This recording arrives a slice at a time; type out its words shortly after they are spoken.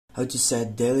How to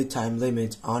set daily time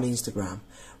limit on Instagram.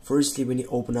 Firstly, when you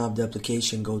open up the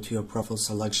application, go to your profile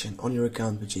selection on your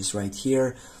account, which is right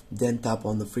here. Then tap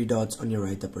on the three dots on your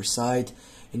right upper side,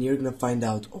 and you're gonna find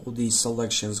out all these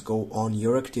selections go on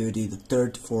your activity, the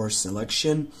third, fourth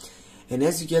selection. And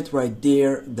as you get right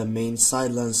there, the main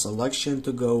sideline selection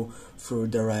to go through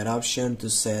the right option to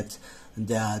set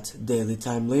that daily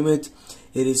time limit.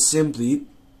 It is simply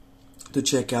to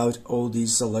check out all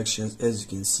these selections, as you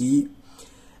can see.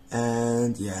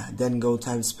 And yeah, then go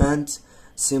time spent.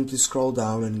 Simply scroll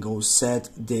down and go set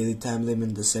daily time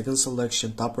limit, the second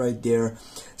selection, top right there.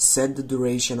 Set the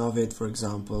duration of it, for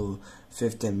example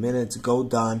 15 minutes. Go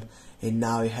done, and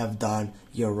now you have done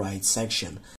your right section.